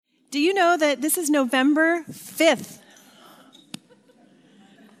Do you know that this is November 5th?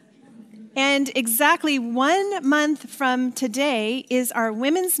 And exactly 1 month from today is our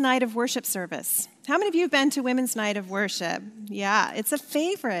Women's Night of Worship service. How many of you have been to Women's Night of Worship? Yeah, it's a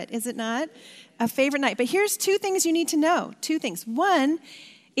favorite, is it not? A favorite night. But here's 2 things you need to know. 2 things. One,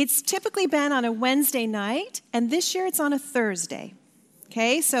 it's typically been on a Wednesday night, and this year it's on a Thursday.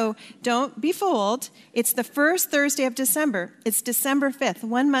 Okay, so don't be fooled. It's the first Thursday of December. It's December 5th,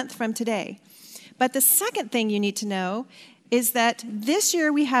 1 month from today. But the second thing you need to know is that this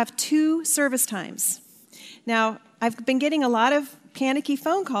year we have 2 service times. Now, I've been getting a lot of panicky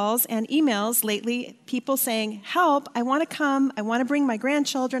phone calls and emails lately, people saying, help, I want to come, I want to bring my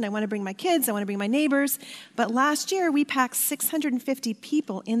grandchildren, I want to bring my kids, I want to bring my neighbors. But last year we packed 650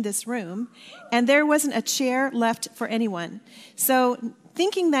 people in this room, and there wasn't a chair left for anyone. So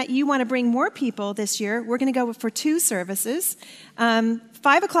thinking that you want to bring more people this year, we're going to go for 2 services. 5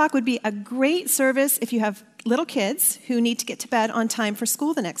 o'clock would be a great service if you have little kids who need to get to bed on time for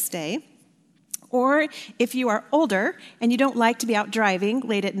school the next day. Or if you are older and you don't like to be out driving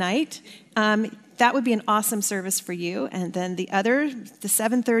late at night, that would be an awesome service for you. And then the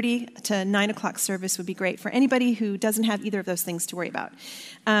 7:30 to 9 o'clock service would be great for anybody who doesn't have either of those things to worry about.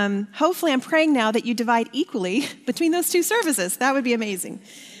 Hopefully, I'm praying now that you divide equally between those 2 services. That would be amazing.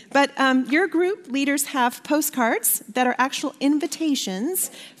 But your group leaders have postcards that are actual invitations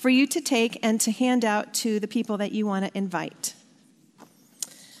for you to take and to hand out to the people that you want to invite.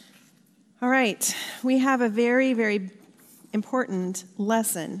 All right, we have a very, very important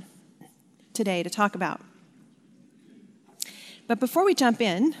lesson today to talk about. But before we jump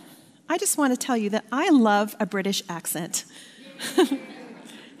in, I just want to tell you that I love a British accent.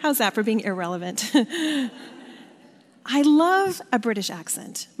 How's that for being irrelevant? I love a British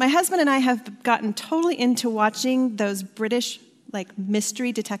accent. My husband and I have gotten totally into watching those British,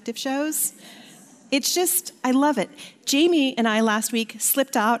 mystery detective shows. It's just, I love it. Jamie and I last week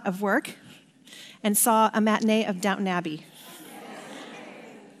slipped out of work and saw a matinee of Downton Abbey.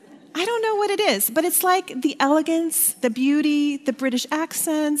 I don't know what it is, but it's like the elegance, the beauty, the British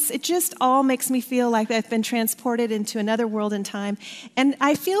accents. It just all makes me feel like I've been transported into another world and time. And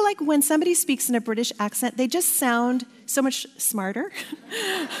I feel like when somebody speaks in a British accent, they just sound so much smarter,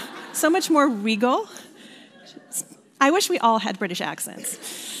 so much more regal. I wish we all had British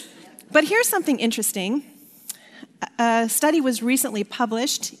accents. But here's something interesting. A study was recently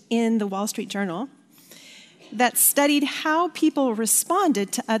published in the Wall Street Journal that studied how people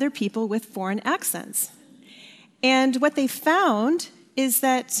responded to other people with foreign accents. And what they found is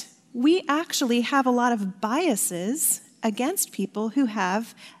that we actually have a lot of biases against people who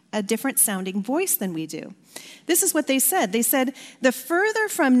have a different sounding voice than we do. This is what they said. They said, the further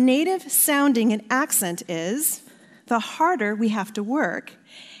from native sounding an accent is, the harder we have to work,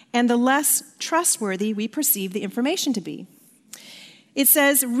 and the less trustworthy we perceive the information to be. It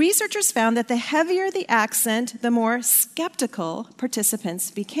says, researchers found that the heavier the accent, the more skeptical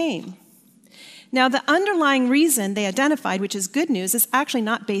participants became. Now, the underlying reason they identified, which is good news, is actually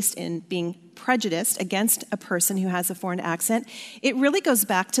not based in being prejudiced against a person who has a foreign accent. It really goes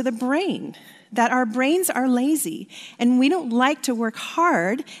back to the brain, that our brains are lazy, and we don't like to work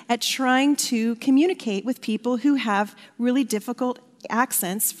hard at trying to communicate with people who have really difficult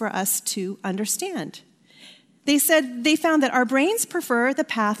accents for us to understand. They said they found that our brains prefer the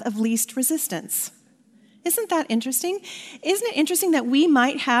path of least resistance. Isn't that interesting? Isn't it interesting that we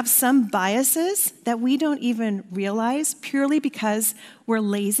might have some biases that we don't even realize purely because we're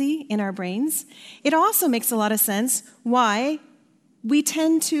lazy in our brains? It also makes a lot of sense why we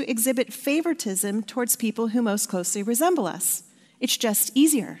tend to exhibit favoritism towards people who most closely resemble us. It's just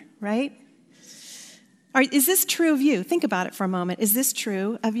easier, right? Is this true of you? Think about it for a moment. Is this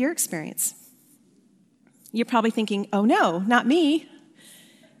true of your experience? You're probably thinking, oh no, not me.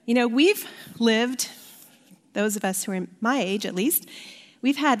 You know, we've lived, those of us who are my age at least,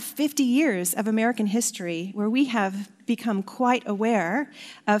 we've had 50 years of American history where we have become quite aware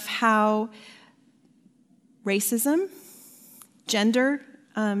of how racism, gender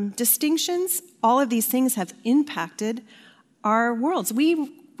distinctions, all of these things have impacted our worlds. We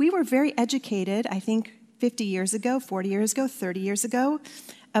were very educated, I think, 50 years ago, 40 years ago, 30 years ago,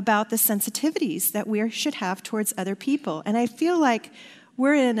 about the sensitivities that we should have towards other people. And I feel like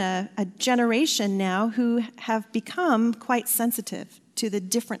we're in a generation now who have become quite sensitive to the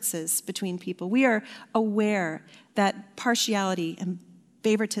differences between people. We are aware that partiality and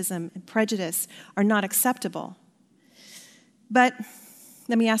favoritism and prejudice are not acceptable. But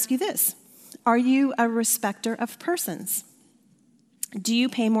let me ask you this. Are you a respecter of persons? Do you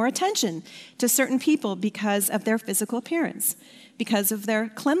pay more attention to certain people because of their physical appearance, because of their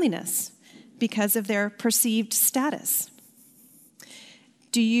cleanliness, because of their perceived status?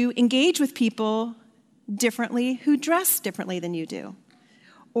 Do you engage with people differently who dress differently than you do,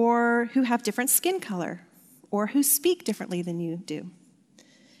 or who have different skin color, or who speak differently than you do?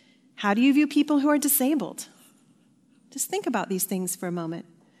 How do you view people who are disabled? Just think about these things for a moment.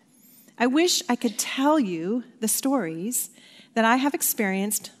 I wish I could tell you the stories that I have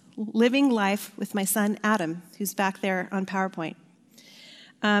experienced living life with my son Adam, who's back there on PowerPoint.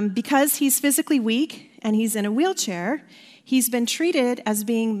 Because he's physically weak and he's in a wheelchair, he's been treated as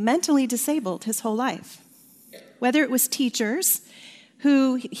being mentally disabled his whole life. Whether it was teachers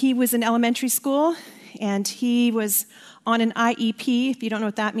he was in elementary school and he was on an IEP. If you don't know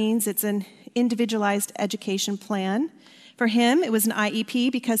what that means, it's an individualized education plan. For him, it was an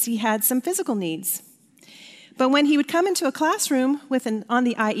IEP because he had some physical needs. But when he would come into a classroom on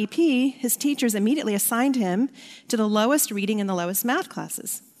the IEP, his teachers immediately assigned him to the lowest reading and the lowest math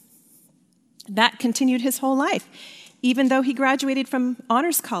classes. That continued his whole life. Even though he graduated from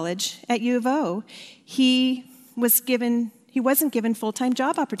honors college at U of O, he wasn't given full-time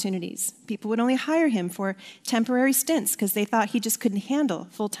job opportunities. People would only hire him for temporary stints because they thought he just couldn't handle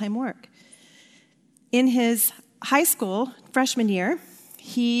full-time work. In his high school freshman year,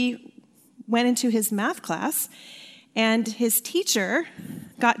 he went into his math class, and his teacher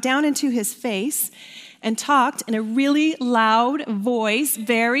got down into his face and talked in a really loud voice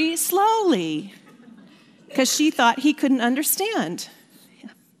very slowly because she thought he couldn't understand.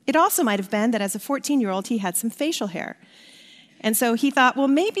 It also might have been that as a 14-year-old, he had some facial hair. And so he thought, well,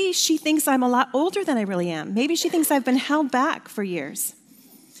 maybe she thinks I'm a lot older than I really am. Maybe she thinks I've been held back for years.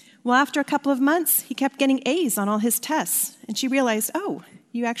 Well, after a couple of months, he kept getting A's on all his tests, and she realized, oh,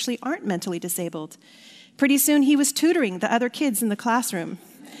 you actually aren't mentally disabled. Pretty soon, he was tutoring the other kids in the classroom.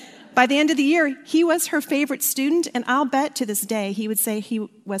 By the end of the year, he was her favorite student, and I'll bet to this day he would say he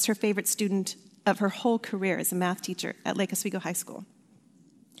was her favorite student of her whole career as a math teacher at Lake Oswego High School.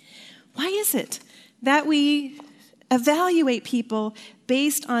 Why is it that we evaluate people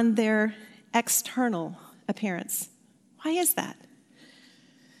based on their external appearance? Why is that?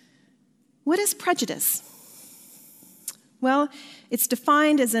 What is prejudice? Well, it's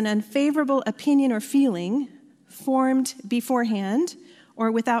defined as an unfavorable opinion or feeling formed beforehand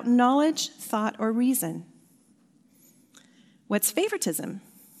or without knowledge, thought, or reason. What's favoritism?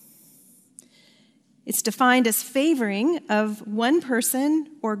 It's defined as favoring of one person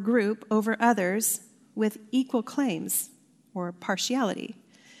or group over others with equal claims or partiality.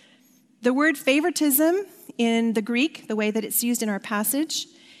 The word favoritism in the Greek, the way that it's used in our passage,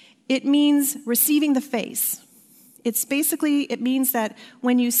 it means receiving the face. It means that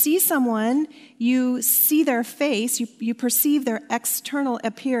when you see someone, you see their face, you perceive their external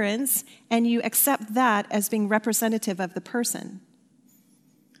appearance, and you accept that as being representative of the person.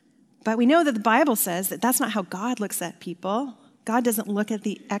 But we know that the Bible says that that's not how God looks at people. God doesn't look at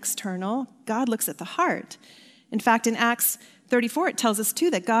the external. God looks at the heart. In fact, in Acts 34, it tells us,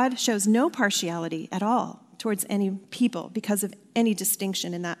 too, that God shows no partiality at all towards any people because of any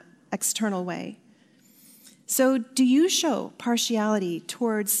distinction in that external way. So do you show partiality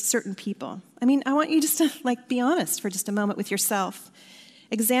towards certain people? I mean, I want you just to be honest for just a moment with yourself.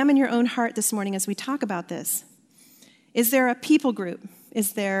 Examine your own heart this morning as we talk about this. Is there a people group?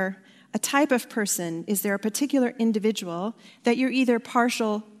 Is there a type of person? Is there a particular individual that you're either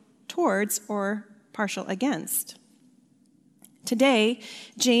partial towards or partial against? Today,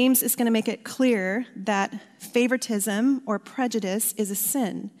 James is going to make it clear that favoritism or prejudice is a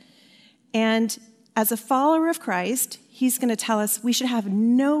sin. And as a follower of Christ, he's going to tell us we should have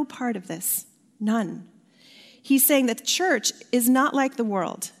no part of this, none. He's saying that the church is not like the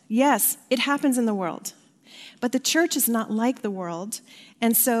world. Yes, it happens in the world, but the church is not like the world.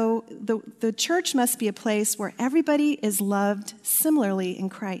 And so the church must be a place where everybody is loved similarly in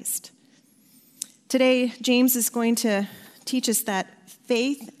Christ. Today, James is going to teach us that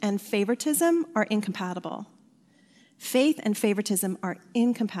faith and favoritism are incompatible. Faith and favoritism are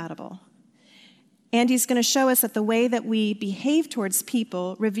incompatible. And he's going to show us that the way that we behave towards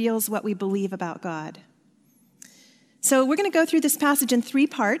people reveals what we believe about God. So we're going to go through this passage in 3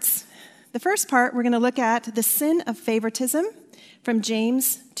 parts. The first part, we're going to look at the sin of favoritism from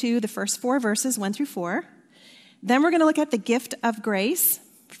James 2, the first 4 verses, 1 through 4. Then we're going to look at the gift of grace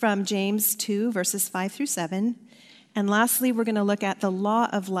from James 2, verses 5 through 7. And lastly, we're going to look at the law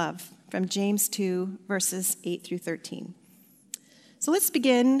of love from James 2, verses 8 through 13. So let's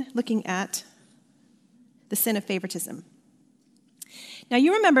begin looking at the sin of favoritism. Now,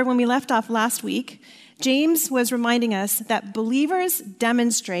 you remember when we left off last week, James was reminding us that believers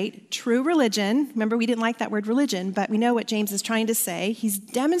demonstrate true religion. Remember, we didn't like that word religion, but we know what James is trying to say. He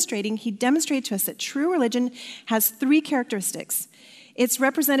demonstrated to us that true religion has three characteristics. It's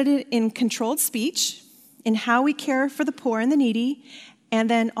represented in controlled speech, in how we care for the poor and the needy, and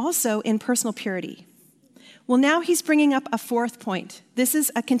then also in personal purity. Well, now he's bringing up a fourth point. This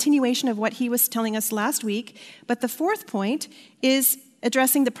is a continuation of what he was telling us last week, but the fourth point is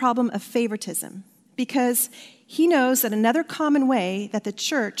addressing the problem of favoritism, because he knows that another common way that the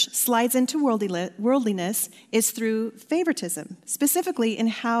church slides into worldliness is through favoritism, specifically in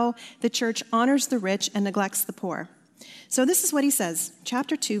how the church honors the rich and neglects the poor. So this is what he says,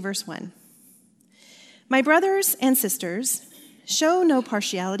 chapter 2, verse 1. My brothers and sisters, show no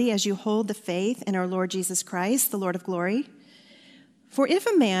partiality as you hold the faith in our Lord Jesus Christ, the Lord of glory. For if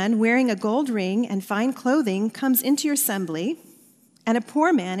a man wearing a gold ring and fine clothing comes into your assembly, and a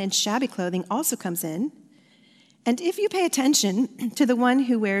poor man in shabby clothing also comes in, and if you pay attention to the one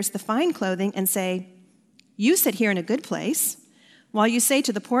who wears the fine clothing and say, you sit here in a good place, while you say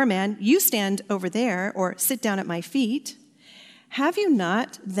to the poor man, you stand over there, or sit down at my feet, have you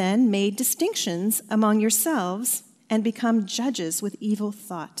not then made distinctions among yourselves and become judges with evil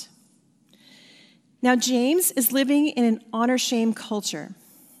thought? Now, James is living in an honor-shame culture.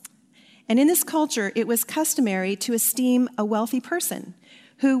 And in this culture, it was customary to esteem a wealthy person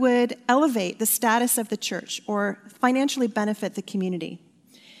who would elevate the status of the church or financially benefit the community.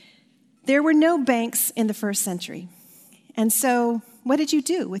 There were no banks in the first century. And so what did you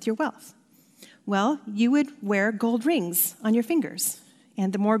do with your wealth? Well, you would wear gold rings on your fingers.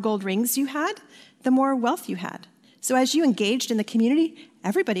 And the more gold rings you had, the more wealth you had. So as you engaged in the community,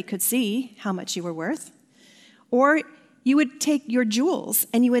 everybody could see how much you were worth. Or you would take your jewels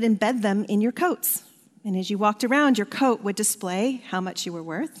and you would embed them in your coats. And as you walked around, your coat would display how much you were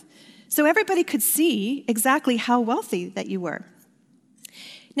worth. So everybody could see exactly how wealthy that you were.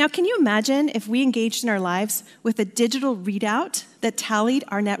 Now, can you imagine if we engaged in our lives with a digital readout that tallied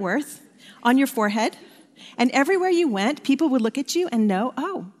our net worth on your forehead? And everywhere you went, people would look at you and know,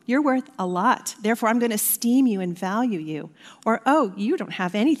 oh, you're worth a lot. Therefore, I'm going to esteem you and value you. Or, oh, you don't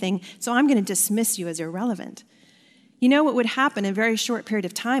have anything, so I'm going to dismiss you as irrelevant. You know what would happen in a very short period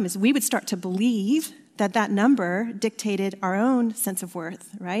of time is we would start to believe that that number dictated our own sense of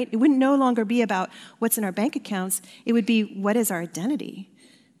worth, right? It wouldn't no longer be about what's in our bank accounts. It would be, what is our identity?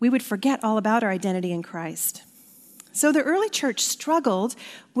 We would forget all about our identity in Christ. So the early church struggled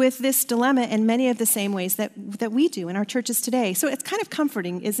with this dilemma in many of the same ways that we do in our churches today. So it's kind of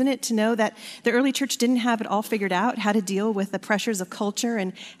comforting, isn't it, to know that the early church didn't have it all figured out, how to deal with the pressures of culture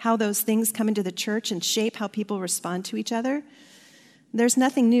and how those things come into the church and shape how people respond to each other. There's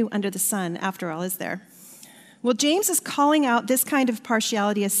nothing new under the sun, after all, is there? Well, James is calling out this kind of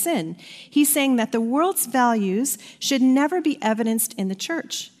partiality as sin. He's saying that the world's values should never be evidenced in the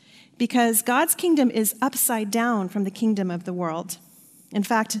church, because God's kingdom is upside down from the kingdom of the world. In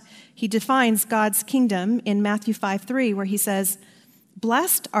fact, he defines God's kingdom in Matthew 5:3, where he says,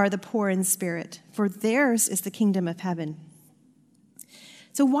 "Blessed are the poor in spirit, for theirs is the kingdom of heaven."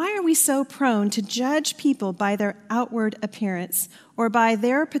 So why are we so prone to judge people by their outward appearance or by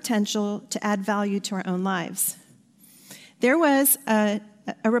their potential to add value to our own lives? There was a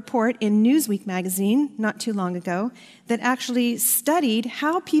report in Newsweek magazine not too long ago that actually studied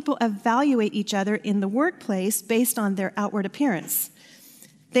how people evaluate each other in the workplace based on their outward appearance.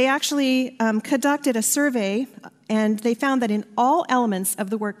 They actually conducted a survey, and they found that in all elements of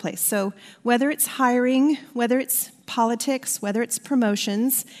the workplace, so whether it's hiring, whether it's politics, whether it's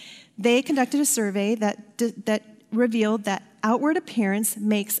promotions, they conducted a survey that revealed that outward appearance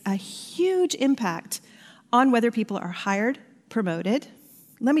makes a huge impact on whether people are hired, promoted.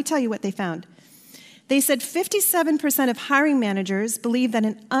 Let me tell you what they found. They said 57% of hiring managers believe that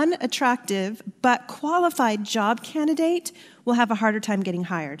an unattractive but qualified job candidate will have a harder time getting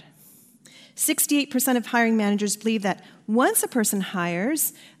hired. 68% of hiring managers believe that once a person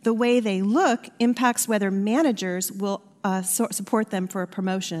hires, the way they look impacts whether managers will support them for a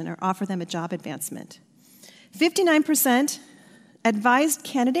promotion or offer them a job advancement. 59% advised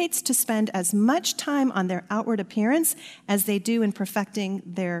candidates to spend as much time on their outward appearance as they do in perfecting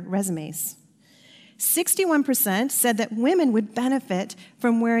their resumes. 61% said that women would benefit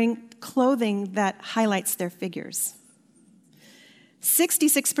from wearing clothing that highlights their figures.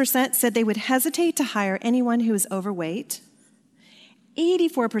 66% said they would hesitate to hire anyone who is overweight.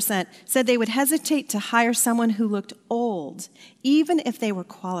 84% said they would hesitate to hire someone who looked old, even if they were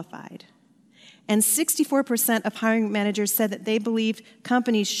qualified. And 64% of hiring managers said that they believed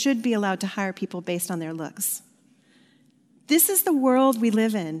companies should be allowed to hire people based on their looks. This is the world we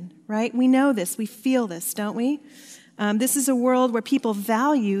live in, right? We know this. We feel this, don't we? This is a world where people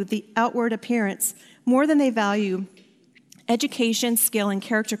value the outward appearance more than they value education, skill, and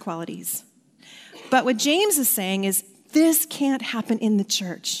character qualities. But what James is saying is this can't happen in the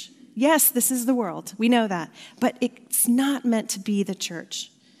church. Yes, this is the world. We know that. But it's not meant to be the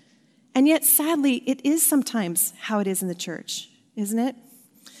church. And yet, sadly, it is sometimes how it is in the church, isn't it?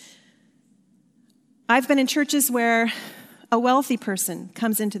 I've been in churches where a wealthy person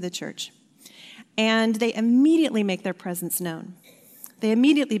comes into the church, and they immediately make their presence known. They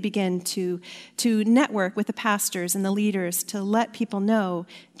immediately begin to network with the pastors and the leaders to let people know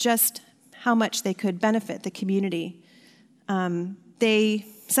just how much they could benefit the community.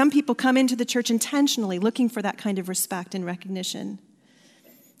 Some people come into the church intentionally looking for that kind of respect and recognition.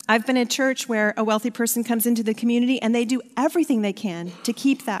 I've been in a church where a wealthy person comes into the community and they do everything they can to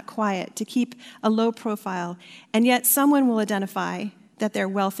keep that quiet, to keep a low profile, and yet someone will identify that they're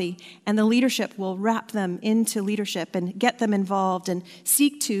wealthy, and the leadership will wrap them into leadership and get them involved and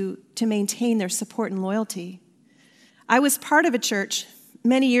seek to maintain their support and loyalty. I was part of a church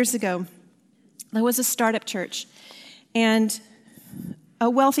many years ago. There was a startup church, and a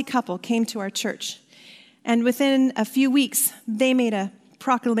wealthy couple came to our church, and within a few weeks, they made a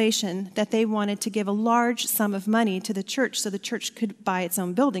proclamation that they wanted to give a large sum of money to the church so the church could buy its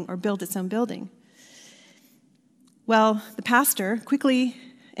own building or build its own building. Well, the pastor quickly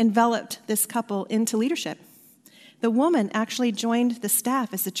enveloped this couple into leadership. The woman actually joined the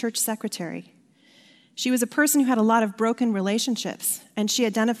staff as the church secretary. She was a person who had a lot of broken relationships, and she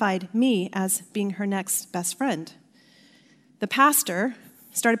identified me as being her next best friend. The pastor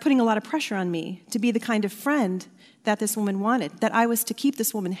started putting a lot of pressure on me to be the kind of friend that this woman wanted, that I was to keep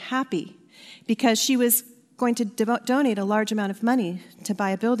this woman happy because she was going to donate a large amount of money to buy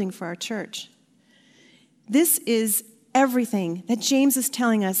a building for our church. This is everything that James is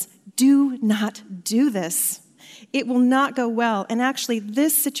telling us. Do not do this. It will not go well. And actually,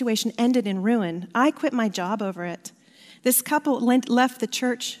 this situation ended in ruin. I quit my job over it. This couple left the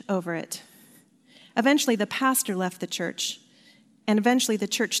church over it. Eventually, the pastor left the church, and eventually the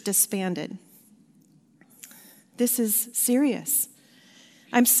church disbanded. This is serious.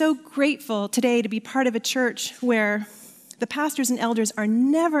 I'm so grateful today to be part of a church where the pastors and elders are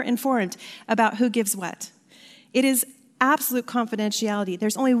never informed about who gives what. It is absolute confidentiality.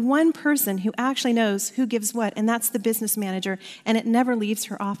 There's only one person who actually knows who gives what, and that's the business manager, and it never leaves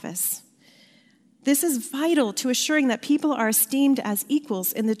her office. This is vital to assuring that people are esteemed as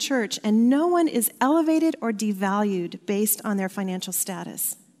equals in the church, and no one is elevated or devalued based on their financial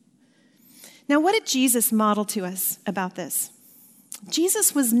status. Now, what did Jesus model to us about this?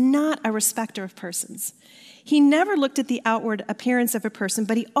 Jesus was not a respecter of persons. He never looked at the outward appearance of a person,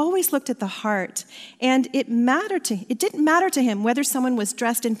 but he always looked at the heart. And it didn't matter to him whether someone was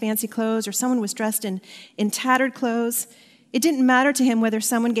dressed in fancy clothes or someone was dressed in tattered clothes. It didn't matter to him whether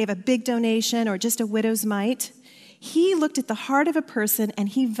someone gave a big donation or just a widow's mite. He looked at the heart of a person and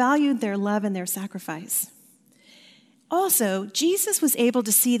he valued their love and their sacrifice. Also, Jesus was able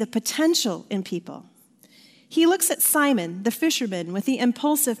to see the potential in people. He looks at Simon, the fisherman, with the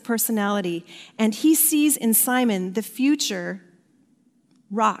impulsive personality, and he sees in Simon the future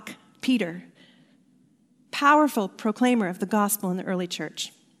rock, Peter, powerful proclaimer of the gospel in the early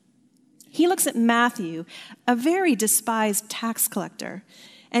church. He looks at Matthew, a very despised tax collector,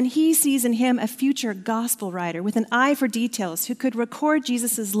 and he sees in him a future gospel writer with an eye for details who could record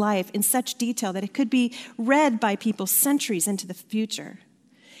Jesus' life in such detail that it could be read by people centuries into the future.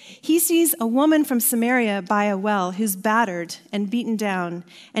 He sees a woman from Samaria by a well who's battered and beaten down,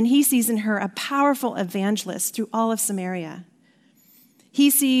 and he sees in her a powerful evangelist through all of Samaria. He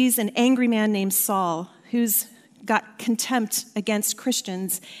sees an angry man named Saul who's got contempt against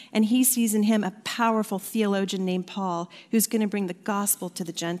Christians, and he sees in him a powerful theologian named Paul who's going to bring the gospel to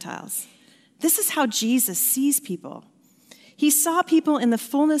the Gentiles. This is how Jesus sees people. He saw people in the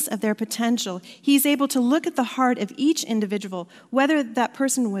fullness of their potential. He's able to look at the heart of each individual, whether that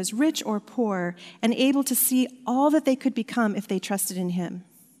person was rich or poor, and able to see all that they could become if they trusted in him.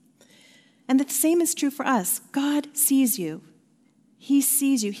 And the same is true for us. God sees you. He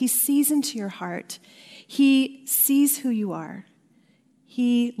sees you. He sees into your heart. He sees who you are.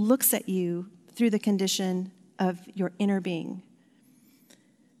 He looks at you through the condition of your inner being.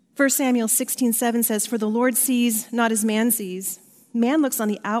 1 Samuel 16:7 says, "For the Lord sees not as man sees. Man looks on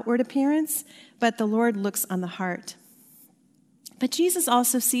the outward appearance, but the Lord looks on the heart." But Jesus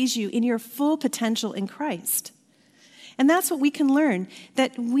also sees you in your full potential in Christ. And that's what we can learn,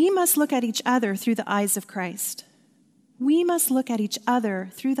 that we must look at each other through the eyes of Christ. We must look at each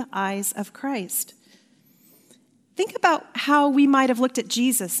other through the eyes of Christ. Think about how we might have looked at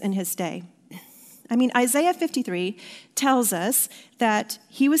Jesus in his day. I mean, Isaiah 53 tells us that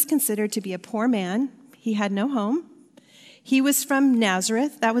he was considered to be a poor man. He had no home. He was from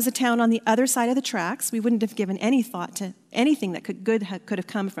Nazareth. That was a town on the other side of the tracks. We wouldn't have given any thought to anything that could have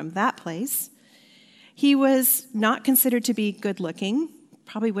come from that place. He was not considered to be good looking.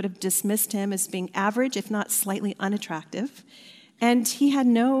 Probably would have dismissed him as being average, if not slightly unattractive. And he had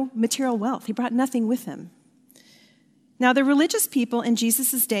no material wealth. He brought nothing with him. Now, the religious people in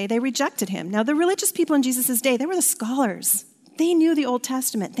Jesus' day, they rejected him. Now, the religious people in Jesus' day, they were the scholars. They knew the Old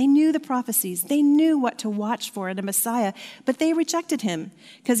Testament. They knew the prophecies. They knew what to watch for in a Messiah, but they rejected him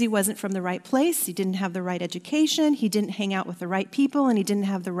because he wasn't from the right place. He didn't have the right education. He didn't hang out with the right people, and he didn't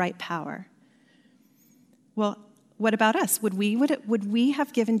have the right power. Well, what about us? Would we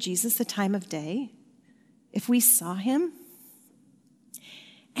have given Jesus the time of day if we saw him?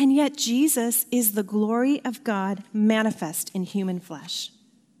 And yet Jesus is the glory of God manifest in human flesh.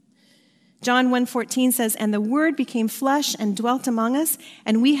 John 1:14 says, "And the Word became flesh and dwelt among us,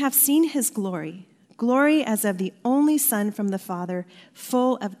 and we have seen his glory, glory as of the only Son from the Father,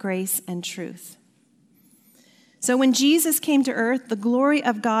 full of grace and truth." So when Jesus came to earth, the glory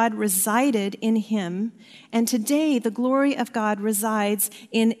of God resided in him, and today the glory of God resides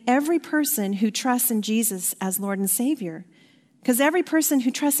in every person who trusts in Jesus as Lord and Savior. Because every person who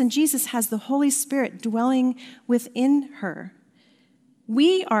trusts in Jesus has the Holy Spirit dwelling within her.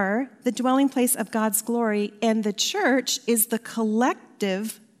 We are the dwelling place of God's glory, and the church is the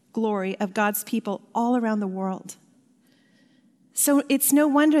collective glory of God's people all around the world. So it's no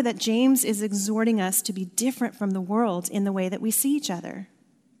wonder that James is exhorting us to be different from the world in the way that we see each other.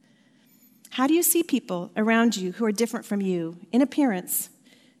 How do you see people around you who are different from you in appearance,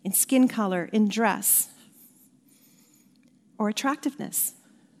 in skin color, in dress, or attractiveness?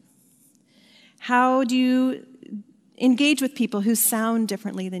 How do you engage with people who sound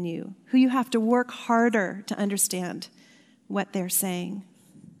differently than you, who you have to work harder to understand what they're saying?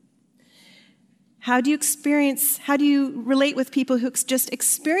 How do you relate with people who just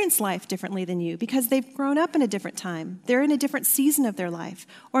experience life differently than you because they've grown up in a different time? They're in a different season of their life.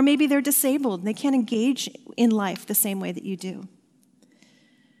 Or maybe they're disabled and they can't engage in life the same way that you do.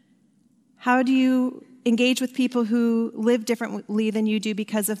 How do you engage with people who live differently than you do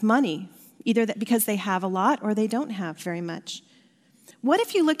because of money, either because they have a lot or they don't have very much? What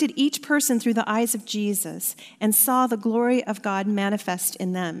if you looked at each person through the eyes of Jesus and saw the glory of God manifest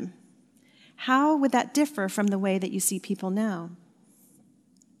in them? How would that differ from the way that you see people now?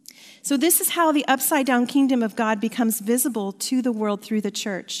 So this is how the upside-down kingdom of God becomes visible to the world through the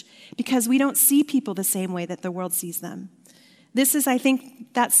church, because we don't see people the same way that the world sees them. This is, I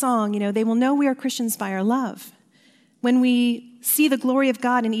think, that song, they will know we are Christians by our love. When we see the glory of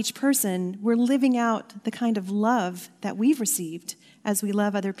God in each person, we're living out the kind of love that we've received as we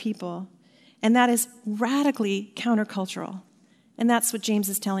love other people. And that is radically countercultural. And that's what James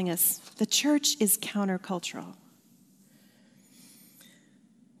is telling us. The church is countercultural.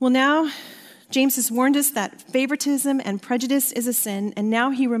 Well, now, James has warned us that favoritism and prejudice is a sin, and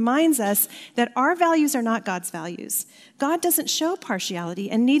now he reminds us that our values are not God's values. God doesn't show partiality,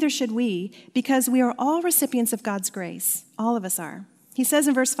 and neither should we, because we are all recipients of God's grace. All of us are. He says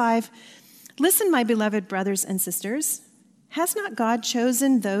in verse 5, "Listen, my beloved brothers and sisters, has not God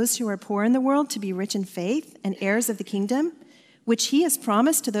chosen those who are poor in the world to be rich in faith and heirs of the kingdom, which he has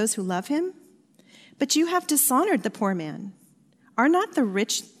promised to those who love him? But you have dishonored the poor man. Are not the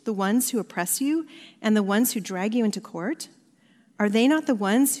rich the ones who oppress you and the ones who drag you into court? Are they not the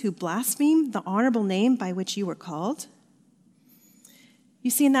ones who blaspheme the honorable name by which you were called?"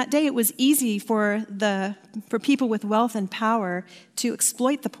 You see, in that day, it was easy for people with wealth and power to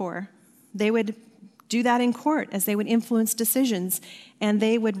exploit the poor. They would do that in court as they would influence decisions, and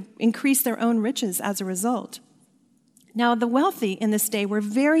they would increase their own riches as a result. Now, the wealthy in this day were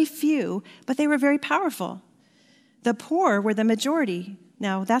very few, but they were very powerful. The poor were the majority.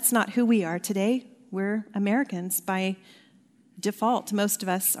 Now, that's not who we are today. We're Americans by default. Most of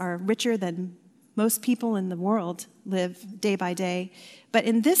us are richer than most people in the world live day by day. But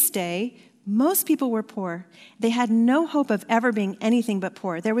in this day, most people were poor. They had no hope of ever being anything but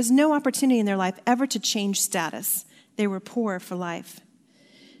poor. There was no opportunity in their life ever to change status. They were poor for life.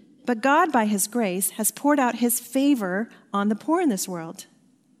 But God, by his grace, has poured out his favor on the poor in this world.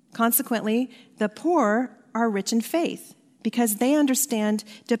 Consequently, the poor are rich in faith because they understand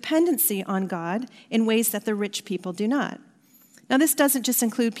dependency on God in ways that the rich people do not. Now, this doesn't just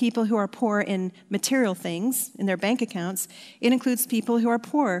include people who are poor in material things, in their bank accounts. It includes people who are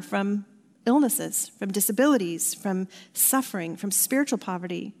poor from illnesses, from disabilities, from suffering, from spiritual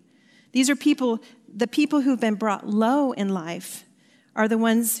poverty. These are the people who've been brought low in life are the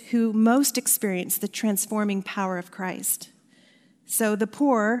ones who most experience the transforming power of Christ. So the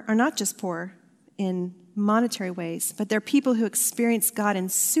poor are not just poor in monetary ways, but they're people who experience God in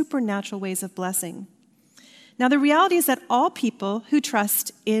supernatural ways of blessing. Now, the reality is that all people who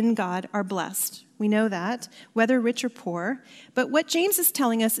trust in God are blessed. We know that, whether rich or poor. But what James is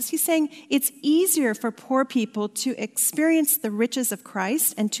telling us is he's saying it's easier for poor people to experience the riches of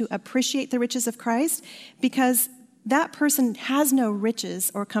Christ and to appreciate the riches of Christ because that person has no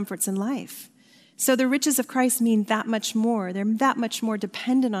riches or comforts in life. So the riches of Christ mean that much more. They're that much more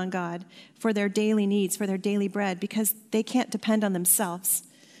dependent on God for their daily needs, for their daily bread, because they can't depend on themselves.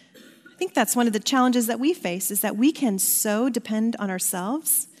 I think that's one of the challenges that we face, is that we can so depend on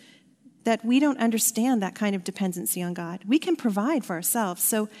ourselves that we don't understand that kind of dependency on God. We can provide for ourselves,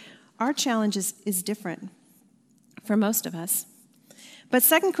 so our challenge is different for most of us. But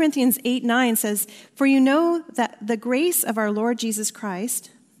 2 Corinthians 8:9 says, "For you know that the grace of our Lord Jesus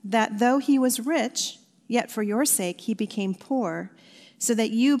Christ, that though he was rich, yet for your sake he became poor, so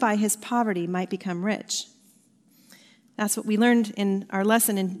that you by his poverty might become rich." That's what we learned in our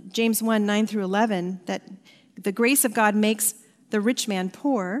lesson in James 1:9-11, that the grace of God makes the rich man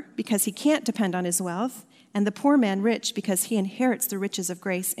poor because he can't depend on his wealth, and the poor man rich because he inherits the riches of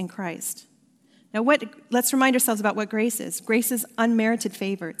grace in Christ. Now, let's remind ourselves about what grace is. Grace is unmerited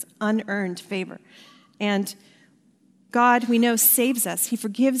favor. It's unearned favor. And God, we know, saves us. He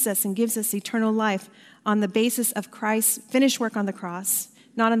forgives us and gives us eternal life on the basis of Christ's finished work on the cross,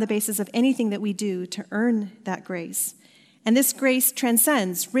 not on the basis of anything that we do to earn that grace. And this grace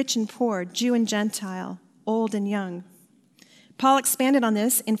transcends rich and poor, Jew and Gentile, old and young. Paul expanded on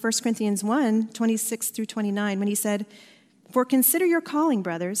this in 1 Corinthians 1:26-29, when he said, "For consider your calling,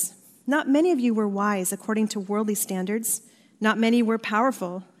 brothers. Not many of you were wise according to worldly standards. Not many were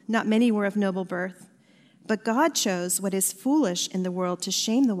powerful. Not many were of noble birth. But God chose what is foolish in the world to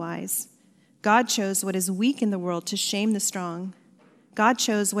shame the wise. God chose what is weak in the world to shame the strong. God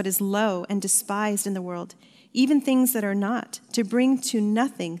chose what is low and despised in the world, even things that are not, to bring to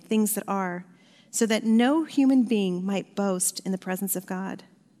nothing things that are, so that no human being might boast in the presence of God."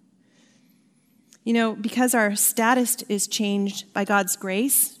 You know, because our status is changed by God's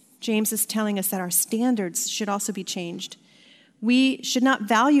grace, James is telling us that our standards should also be changed. We should not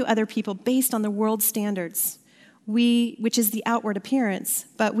value other people based on the world's standards, which is the outward appearance,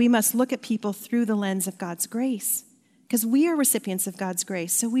 but we must look at people through the lens of God's grace, because we are recipients of God's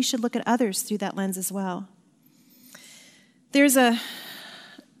grace, so we should look at others through that lens as well. There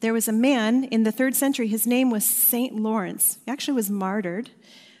was a man in the 3rd century. His name was St. Lawrence. He actually was martyred,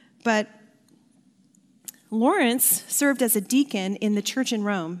 but Lawrence served as a deacon in the church in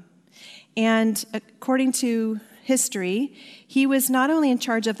Rome. And according to history, he was not only in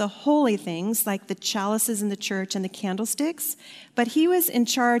charge of the holy things, like the chalices in the church and the candlesticks, but he was in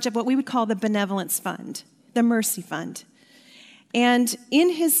charge of what we would call the benevolence fund, the mercy fund. And in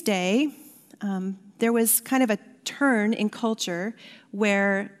his day, there was kind of a turn in culture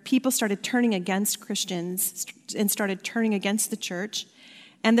where people started turning against Christians and started turning against the church.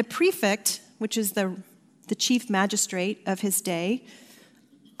 And the prefect, which is the chief magistrate of his day,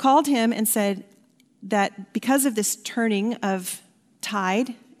 called him and said that because of this turning of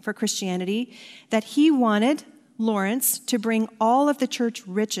tide for Christianity, that he wanted Lawrence to bring all of the church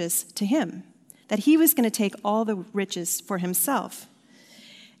riches to him, that he was going to take all the riches for himself.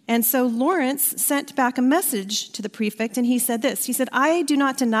 And so Lawrence sent back a message to the prefect, and he said this. He said, "I do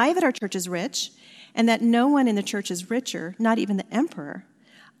not deny that our church is rich, and that no one in the church is richer, not even the emperor.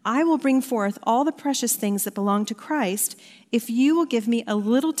 I will bring forth all the precious things that belong to Christ if you will give me a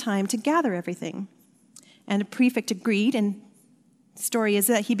little time to gather everything." And the prefect agreed, and the story is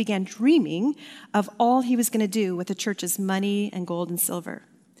that he began dreaming of all he was going to do with the church's money and gold and silver.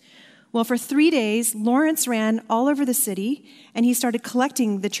 Well, for 3 days, Lawrence ran all over the city, and he started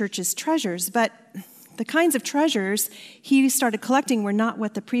collecting the church's treasures. But the kinds of treasures he started collecting were not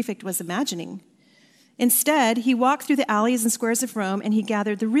what the prefect was imagining. Instead, he walked through the alleys and squares of Rome, and he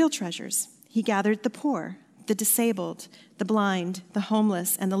gathered the real treasures. He gathered the poor, the disabled, the blind, the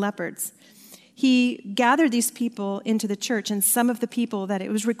homeless, and the lepers. He gathered these people into the church, and some of the people that it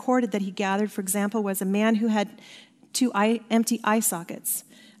was recorded that he gathered, for example, was a man who had 2 empty eye sockets,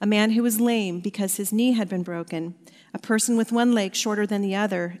 a man who was lame because his knee had been broken, a person with one leg shorter than the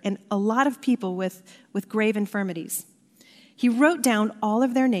other, and a lot of people with grave infirmities. He wrote down all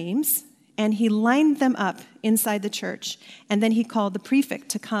of their names, and he lined them up inside the church, and then he called the prefect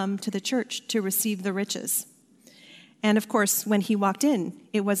to come to the church to receive the riches. And of course, when he walked in,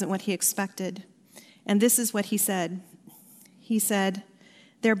 it wasn't what he expected. And this is what he said. He said,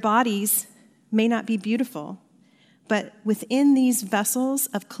 Their bodies may not be beautiful, but within these vessels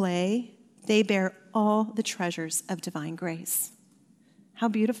of clay, they bear all the treasures of divine grace. How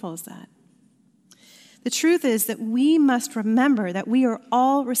beautiful is that? The truth is that we must remember that we are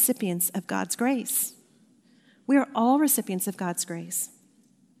all recipients of God's grace. We are all recipients of God's grace.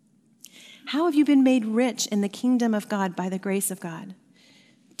 How have you been made rich in the kingdom of God by the grace of God?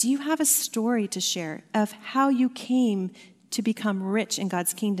 Do you have a story to share of how you came to become rich in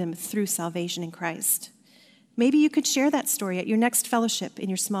God's kingdom through salvation in Christ? Maybe you could share that story at your next fellowship in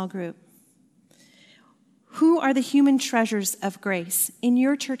your small group. Who are the human treasures of grace in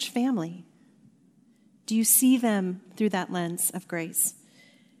your church family? Do you see them through that lens of grace?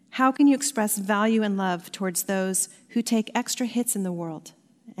 How can you express value and love towards those who take extra hits in the world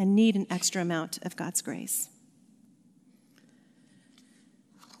and need an extra amount of God's grace?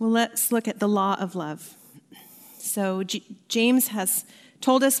 Well, let's look at the law of love. So James has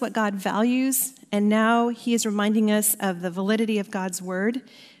told us what God values, and now he is reminding us of the validity of God's word.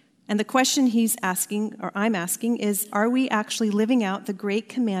 And the question he's asking, or I'm asking, is, are we actually living out the great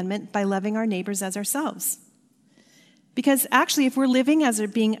commandment by loving our neighbors as ourselves? Because actually, if we're living as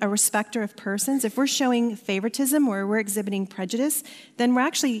being a respecter of persons, if we're showing favoritism or we're exhibiting prejudice, then we're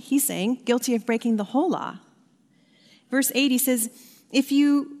actually, he's saying, guilty of breaking the whole law. Verse 8, he says, if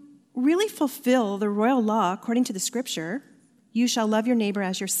you really fulfill the royal law according to the scripture, you shall love your neighbor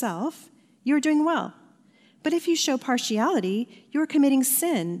as yourself, you are doing well. But if you show partiality, you are committing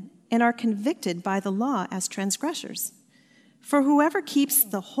sin and are convicted by the law as transgressors. For whoever keeps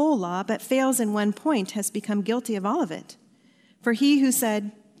the whole law but fails in one point has become guilty of all of it. For he who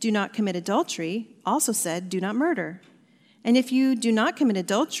said, do not commit adultery, also said, do not murder. And if you do not commit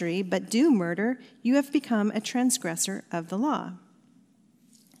adultery but do murder, you have become a transgressor of the law.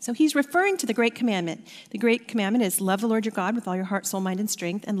 So he's referring to the great commandment. The great commandment is love the Lord your God with all your heart, soul, mind, and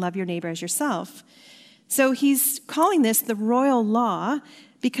strength, and love your neighbor as yourself. So he's calling this the royal law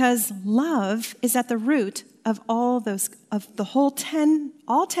because love is at the root of all ten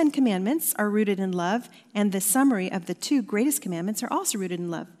commandments are rooted in love, and the summary of the two greatest commandments are also rooted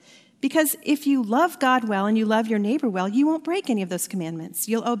in love. Because if you love God well and you love your neighbor well, you won't break any of those commandments.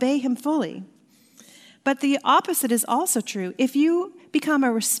 You'll obey him fully. But the opposite is also true. If you become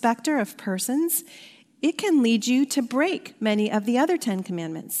a respecter of persons, it can lead you to break many of the other 10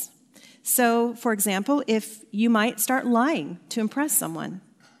 commandments. So, for example, if you might start lying to impress someone,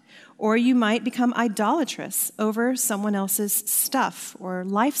 or you might become idolatrous over someone else's stuff or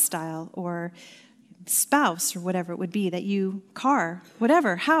lifestyle or spouse or whatever it would be that you, car,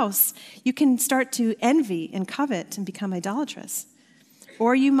 whatever, house, you can start to envy and covet and become idolatrous.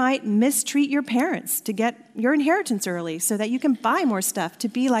 Or you might mistreat your parents to get your inheritance early so that you can buy more stuff to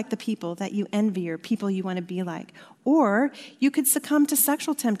be like the people that you envy or people you want to be like. Or you could succumb to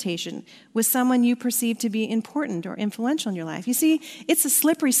sexual temptation with someone you perceive to be important or influential in your life. You see, it's a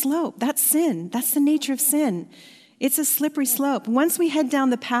slippery slope. That's sin. That's the nature of sin. It's a slippery slope. Once we head down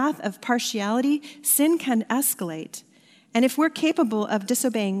the path of partiality, sin can escalate. And if we're capable of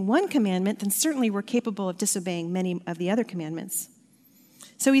disobeying one commandment, then certainly we're capable of disobeying many of the other commandments.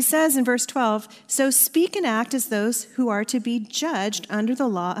 So he says in verse 12, so speak and act as those who are to be judged under the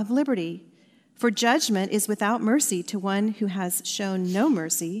law of liberty. For judgment is without mercy to one who has shown no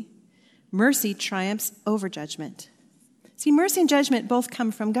mercy. Mercy triumphs over judgment. See, mercy and judgment both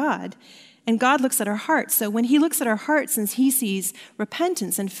come from God, and God looks at our hearts. So when he looks at our hearts and he sees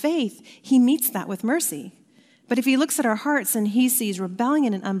repentance and faith, he meets that with mercy. But if he looks at our hearts and he sees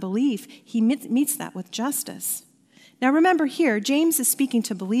rebellion and unbelief, he meets that with justice. Now remember here, James is speaking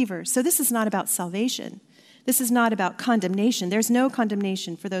to believers, so this is not about salvation. This is not about condemnation. There's no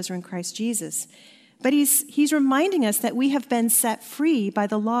condemnation for those who are in Christ Jesus. But he's reminding us that we have been set free by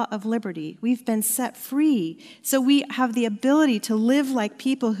the law of liberty. We've been set free. So we have the ability to live like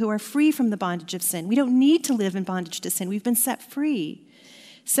people who are free from the bondage of sin. We don't need to live in bondage to sin. We've been set free.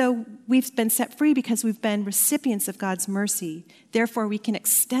 So we've been set free because we've been recipients of God's mercy. Therefore, we can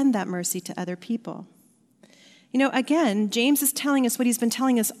extend that mercy to other people. You know, again, James is telling us what he's been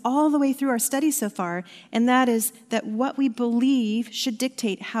telling us all the way through our study so far, and that is that what we believe should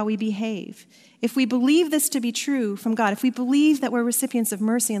dictate how we behave. If we believe this to be true from God, if we believe that we're recipients of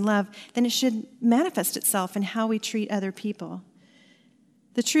mercy and love, then it should manifest itself in how we treat other people.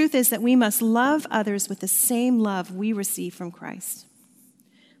 The truth is that we must love others with the same love we receive from Christ.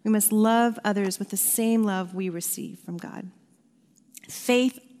 We must love others with the same love we receive from God.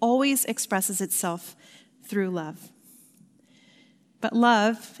 Faith always expresses itself through love. But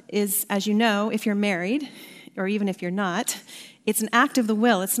love is, as you know, if you're married, or even if you're not, it's an act of the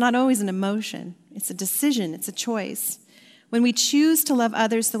will. It's not always an emotion. It's a decision. It's a choice. When we choose to love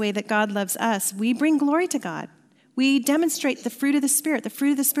others the way that God loves us, we bring glory to God. We demonstrate the fruit of the Spirit. The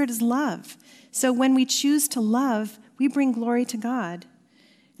fruit of the Spirit is love. So when we choose to love, we bring glory to God.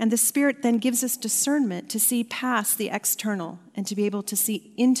 And the Spirit then gives us discernment to see past the external and to be able to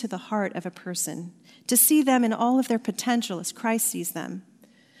see into the heart of a person, to see them in all of their potential as Christ sees them.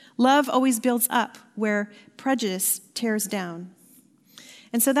 Love always builds up where prejudice tears down.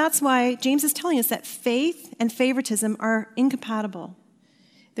 And so that's why James is telling us that faith and favoritism are incompatible.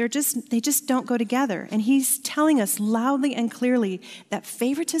 They just don't go together. And he's telling us loudly and clearly that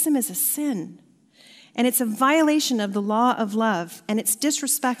favoritism is a sin. And it's a violation of the law of love, and it's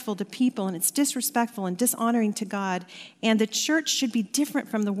disrespectful to people, and it's disrespectful and dishonoring to God. And the church should be different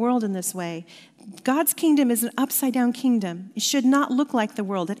from the world in this way. God's kingdom is an upside-down kingdom. It should not look like the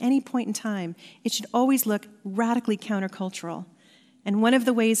world at any point in time. It should always look radically countercultural. And one of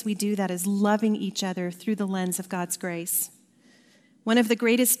the ways we do that is loving each other through the lens of God's grace. One of the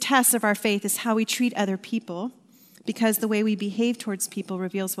greatest tests of our faith is how we treat other people, because the way we behave towards people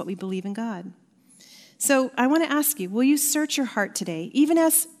reveals what we believe in God. So I want to ask you, will you search your heart today?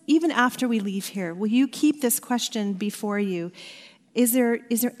 Even after we leave here, will you keep this question before you? Is there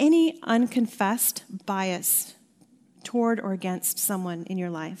any unconfessed bias toward or against someone in your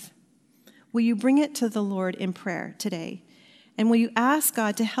life? Will you bring it to the Lord in prayer today? And will you ask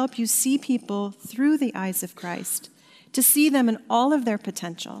God to help you see people through the eyes of Christ, to see them in all of their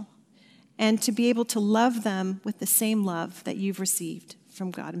potential, and to be able to love them with the same love that you've received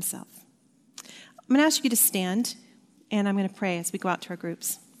from God himself? I'm going to ask you to stand, and I'm going to pray as we go out to our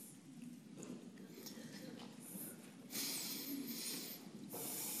groups.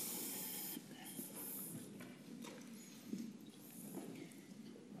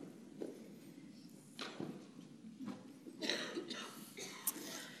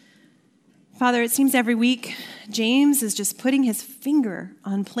 Father, it seems every week James is just putting his finger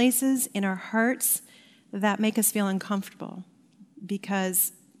on places in our hearts that make us feel uncomfortable,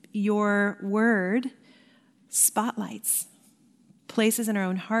 because your word spotlights places in our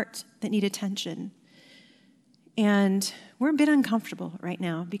own heart that need attention. And we're a bit uncomfortable right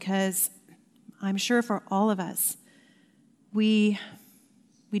now, because I'm sure for all of us, we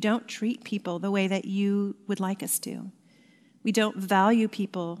don't treat people the way that you would like us to. We don't value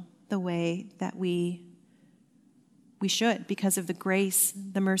people the way that we should, because of the grace,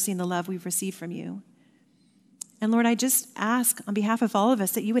 the mercy, and the love we've received from you. And Lord, I just ask on behalf of all of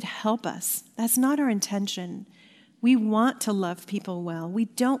us that you would help us. That's not our intention. We want to love people well. We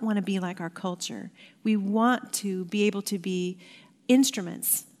don't want to be like our culture. We want to be able to be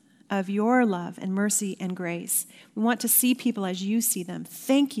instruments of your love and mercy and grace. We want to see people as you see them.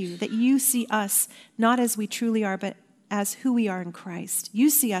 Thank you that you see us not as we truly are, but as who we are in Christ. You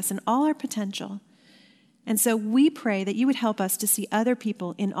see us in all our potential. And so we pray that you would help us to see other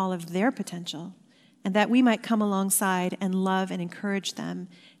people in all of their potential, and that we might come alongside and love and encourage them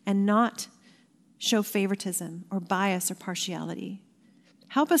and not show favoritism or bias or partiality.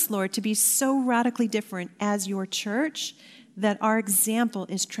 Help us, Lord, to be so radically different as your church that our example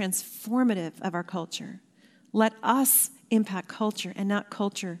is transformative of our culture. Let us impact culture and not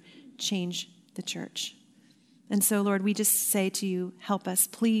culture change the church. And so, Lord, we just say to you, help us,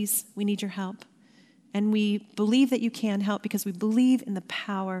 please. We need your help. And we believe that you can help, because we believe in the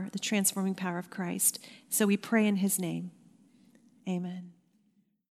power, the transforming power of Christ. So we pray in his name. Amen.